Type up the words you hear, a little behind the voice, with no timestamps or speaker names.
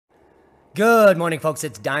Good morning, folks.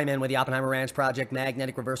 It's Diamond with the Oppenheimer Ranch Project,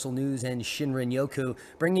 Magnetic Reversal News, and Shinrin Yoku,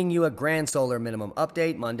 bringing you a grand solar minimum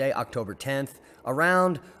update Monday, October 10th,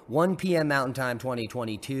 around 1 p.m. Mountain Time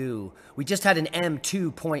 2022. We just had an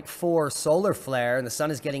M2.4 solar flare, and the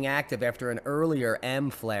sun is getting active after an earlier M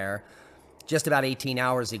flare just about 18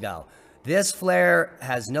 hours ago. This flare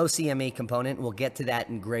has no CME component. We'll get to that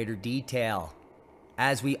in greater detail,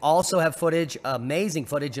 as we also have footage, amazing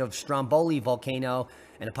footage of Stromboli volcano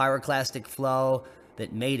and a pyroclastic flow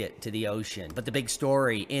that made it to the ocean. But the big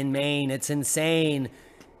story in Maine, it's insane.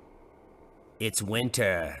 It's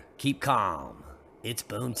winter. Keep calm. It's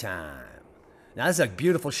boom time. Now, this is a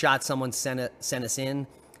beautiful shot someone sent us in,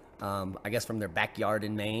 I guess from their backyard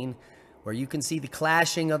in Maine, where you can see the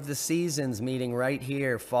clashing of the seasons meeting right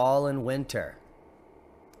here, fall and winter.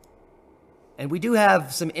 And we do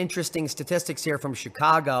have some interesting statistics here from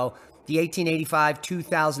Chicago. The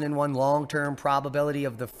 1885-2001 long-term probability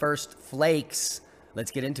of the first flakes. Let's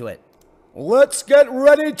get into it. Let's get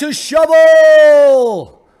ready to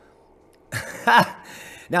shovel!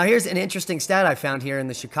 Now, here's an interesting stat I found here in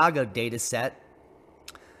the Chicago data set.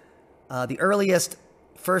 The earliest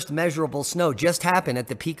first measurable snow just happened at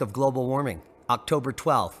the peak of global warming, October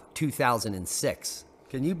 12th, 2006.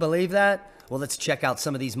 Can you believe that? Well, let's check out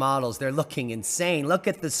some of these models. They're looking insane. Look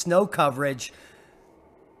at the snow coverage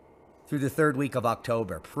through the third week of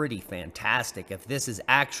October. Pretty fantastic. If this is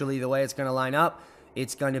actually the way it's going to line up,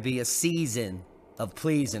 it's going to be a season of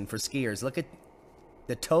pleasing for skiers. Look at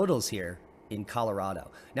the totals here in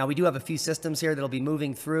Colorado. Now, we do have a few systems here that'll be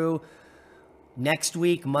moving through next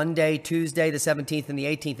week, Monday, Tuesday, the 17th and the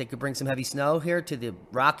 18th. They could bring some heavy snow here to the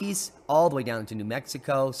Rockies, all the way down to New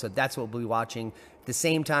Mexico. So that's what we'll be watching. At the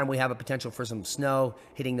same time, we have a potential for some snow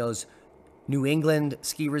hitting those New England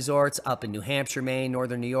ski resorts up in New Hampshire, Maine,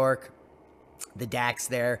 northern New York, the Dax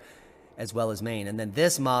there, as well as Maine. And then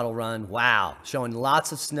this model run, wow, showing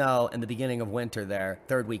lots of snow in the beginning of winter there,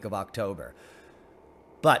 third week of October.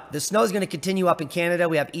 But the snow is going to continue up in Canada.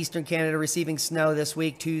 We have Eastern Canada receiving snow this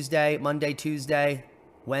week, Tuesday, Monday, Tuesday,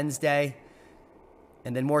 Wednesday.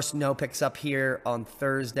 And then more snow picks up here on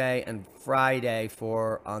Thursday and Friday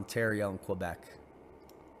for Ontario and Quebec.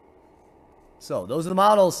 So those are the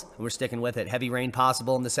models, and we're sticking with it. Heavy rain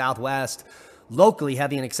possible in the southwest. Locally,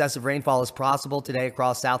 heavy and excessive rainfall is possible today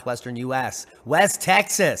across southwestern U.S. West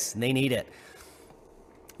Texas, they need it.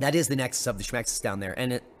 That is the nexus of the Schmexis down there.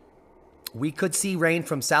 And we could see rain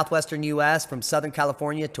from southwestern U.S., from southern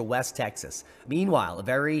California to West Texas. Meanwhile, a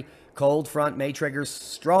very cold front may trigger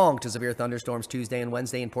strong to severe thunderstorms Tuesday and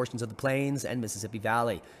Wednesday in portions of the Plains and Mississippi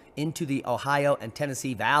Valley into the Ohio and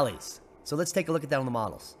Tennessee valleys. So let's take a look at that on the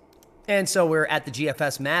models. And so we're at the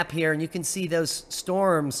GFS map here, and you can see those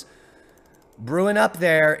storms brewing up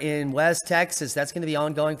there in West Texas. That's going to be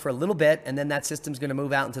ongoing for a little bit, and then that system's going to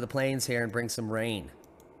move out into the plains here and bring some rain.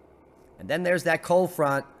 And then there's that cold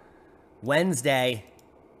front Wednesday,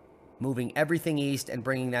 moving everything east and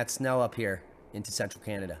bringing that snow up here into central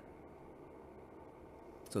Canada.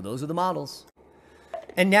 So those are the models.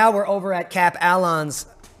 And now we're over at Cap Alon's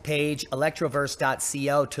page,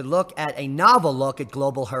 electroverse.co, to look at a novel look at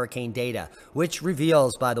global hurricane data, which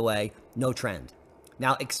reveals, by the way, no trend.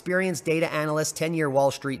 Now, experienced data analyst, 10-year Wall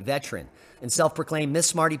Street veteran, and self-proclaimed Miss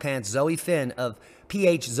Smarty Pants Zoe Finn of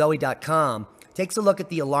phzoe.com takes a look at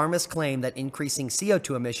the alarmist claim that increasing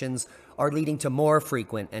CO2 emissions are leading to more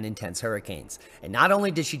frequent and intense hurricanes. And not only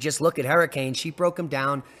did she just look at hurricanes, she broke them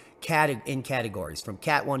down in categories from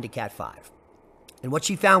Cat 1 to Cat 5. And what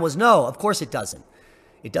she found was no, of course it doesn't.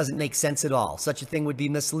 It doesn't make sense at all. Such a thing would be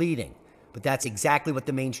misleading. But that's exactly what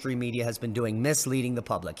the mainstream media has been doing, misleading the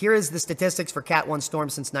public. Here is the statistics for Cat 1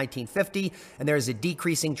 storms since 1950, and there is a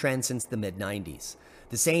decreasing trend since the mid-90s.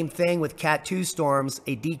 The same thing with Cat 2 storms,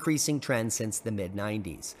 a decreasing trend since the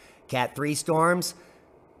mid-90s. Cat 3 storms,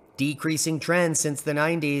 decreasing trend since the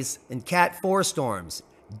 90s. And Cat 4 storms,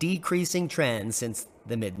 decreasing trend since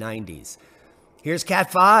the mid-90s. Here's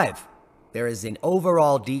Cat 5. There is an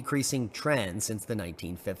overall decreasing trend since the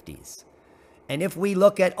 1950s. And if we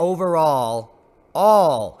look at overall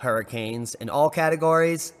all hurricanes in all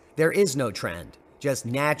categories, there is no trend, just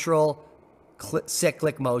natural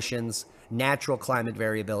cyclic motions, natural climate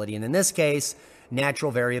variability, and in this case,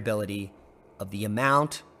 natural variability of the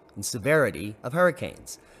amount and severity of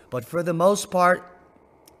hurricanes. But for the most part,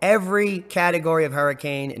 every category of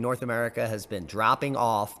hurricane in North America has been dropping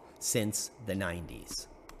off since the 90s.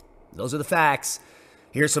 Those are the facts.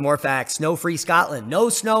 Here's some more facts. Snow-free Scotland. No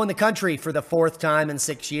snow in the country for the fourth time in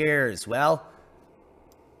 6 years. Well,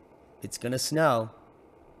 it's going to snow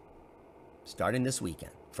starting this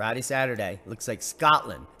weekend. Friday, Saturday. Looks like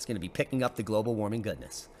Scotland is going to be picking up the global warming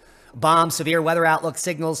goodness. Bomb severe weather outlook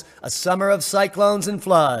signals a summer of cyclones and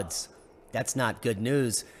floods. That's not good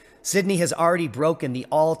news. Sydney has already broken the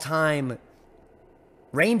all-time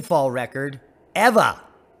rainfall record ever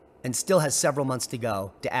and still has several months to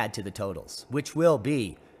go to add to the totals, which will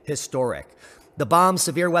be historic. The BOM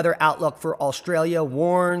severe weather outlook for Australia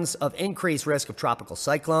warns of increased risk of tropical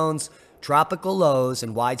cyclones, tropical lows,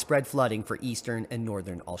 and widespread flooding for eastern and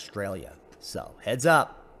northern Australia. So, heads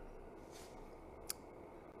up.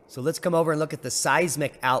 So let's come over and look at the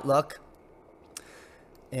seismic outlook.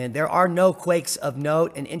 And there are no quakes of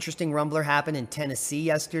note. An interesting rumbler happened in Tennessee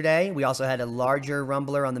yesterday. We also had a larger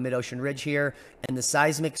rumbler on the mid-ocean ridge here. And the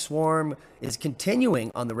seismic swarm is continuing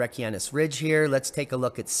on the Reykjanes Ridge here. Let's take a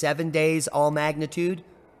look at 7 days all magnitude.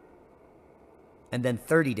 And then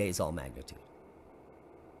 30 days all magnitude.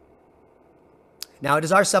 Now, it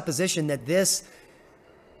is our supposition that this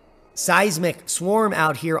seismic swarm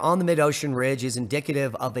out here on the mid-ocean ridge is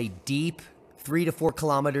indicative of a deep, 3 to 4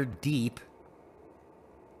 kilometer deep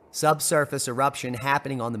subsurface eruption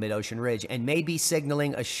happening on the mid-ocean ridge and may be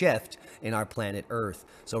signaling a shift in our planet Earth.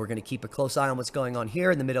 So we're going to keep a close eye on what's going on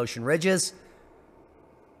here in the mid-ocean ridges.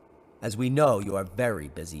 As we know, you are very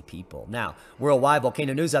busy people. Now, worldwide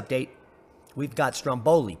volcano news update. We've got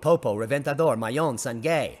Stromboli, Popo, Reventador, Mayon,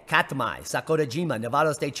 Sangay, Katmai, Sakurajima,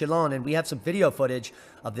 Nevados de Chilon, and we have some video footage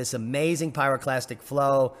of this amazing pyroclastic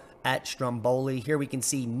flow at Stromboli. Here we can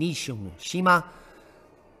see Nishimashima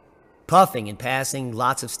puffing and passing.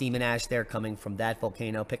 Lots of steam and ash there coming from that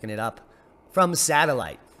volcano, picking it up from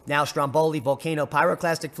satellite. Now Stromboli volcano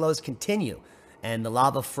pyroclastic flows continue, and the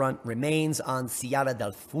lava front remains on Sierra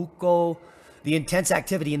del Fuego. The intense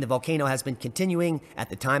activity in the volcano has been continuing at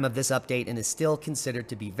the time of this update and is still considered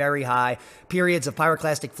to be very high. Periods of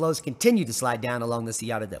pyroclastic flows continue to slide down along the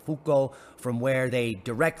Sierra del Fuego from where they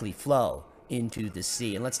directly flow into the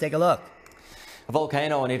sea. And let's take a look. A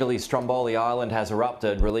volcano on Italy's Stromboli Island has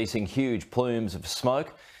erupted, releasing huge plumes of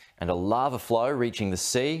smoke and a lava flow reaching the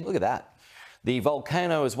sea. Look at that. The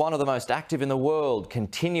volcano is one of the most active in the world,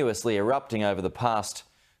 continuously erupting over the past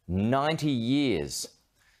 90 years.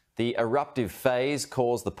 The eruptive phase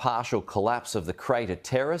caused the partial collapse of the crater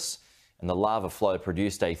terrace, and the lava flow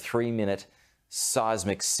produced a 3-minute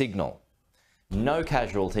seismic signal. No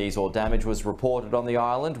casualties or damage was reported on the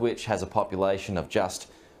island, which has a population of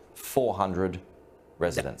just 400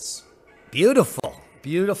 residents. Beautiful,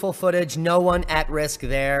 beautiful footage. No one at risk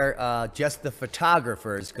there, just the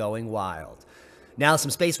photographers going wild. Now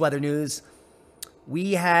some space weather news.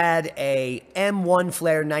 We had a M1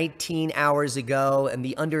 flare 19 hours ago, and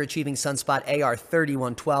the underachieving sunspot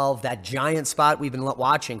AR3112, that giant spot we've been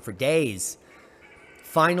watching for days,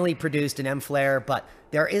 finally produced an M flare, but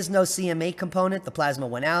there is no CMA component. The plasma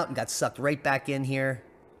went out and got sucked right back in here.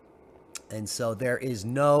 And so there is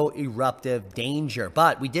no eruptive danger.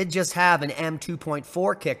 But we did just have an M2.4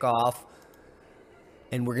 kickoff,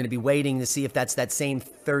 and we're going to be waiting to see if that's that same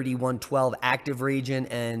 3112 active region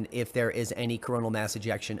and if there is any coronal mass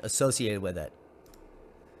ejection associated with it.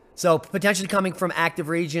 So potentially coming from active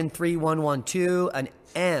region 3112, an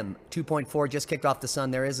M2.4 just kicked off the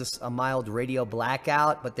sun. There is a mild radio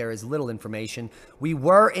blackout, but there is little information. We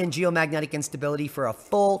were in geomagnetic instability for a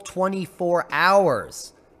full 24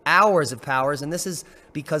 hours. Hours of powers, and this is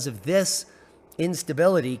because of this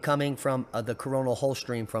instability coming from the coronal hole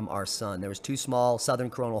stream from our sun. There was 2 small southern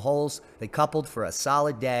coronal holes. They coupled for a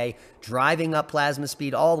solid day, driving up plasma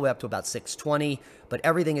speed all the way up to about 620, but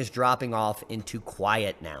everything is dropping off into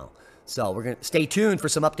quiet now. So we're going to stay tuned for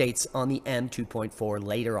some updates on the M2.4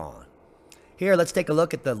 later on. Here, let's take a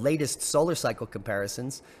look at the latest solar cycle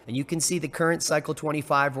comparisons, and you can see the current cycle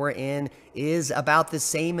 25 we're in is about the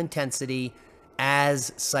same intensity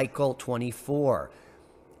as cycle 24.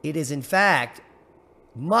 It is, in fact,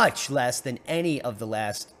 much less than any of the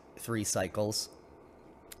last 3 cycles.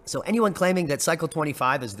 So anyone claiming that cycle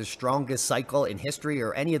 25 is the strongest cycle in history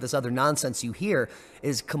or any of this other nonsense you hear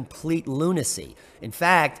is complete lunacy. In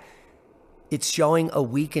fact, it's showing a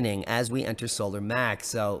weakening as we enter solar max.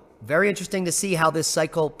 So very interesting to see how this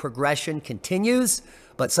cycle progression continues.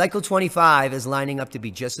 But cycle 25 is lining up to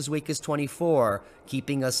be just as weak as 24,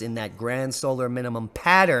 keeping us in that grand solar minimum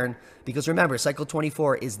pattern. Because remember, cycle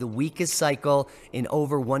 24 is the weakest cycle in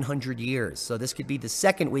over 100 years. So this could be the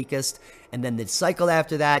second weakest, and then the cycle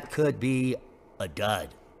after that could be a dud.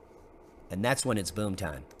 And that's when it's boom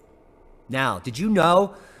time. Now, did you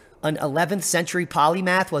know an 11th century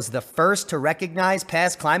polymath was the first to recognize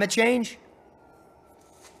past climate change?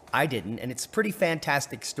 I didn't, and it's a pretty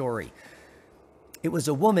fantastic story. It was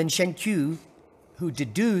a woman, Shen Qiu, who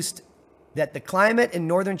deduced that the climate in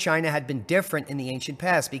northern China had been different in the ancient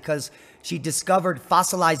past because she discovered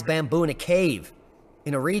fossilized bamboo in a cave.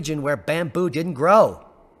 in a region where bamboo didn't grow.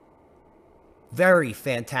 Very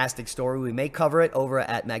fantastic story. We may cover it over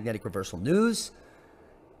at Magnetic Reversal News.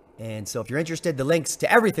 And so if you're interested, the links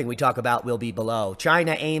to everything we talk about will be below.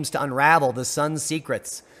 China aims to unravel the sun's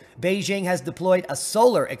secrets. Beijing has deployed a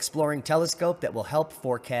solar exploring telescope that will help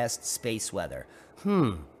forecast space weather.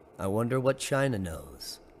 I wonder what China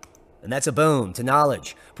knows. And that's a boon to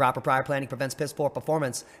knowledge. Proper prior planning prevents piss poor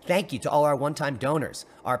performance. Thank you to all our one-time donors,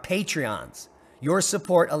 our Patreons. Your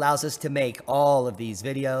support allows us to make all of these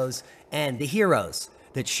videos and the heroes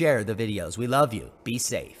that share the videos. We love you. Be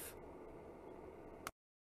safe.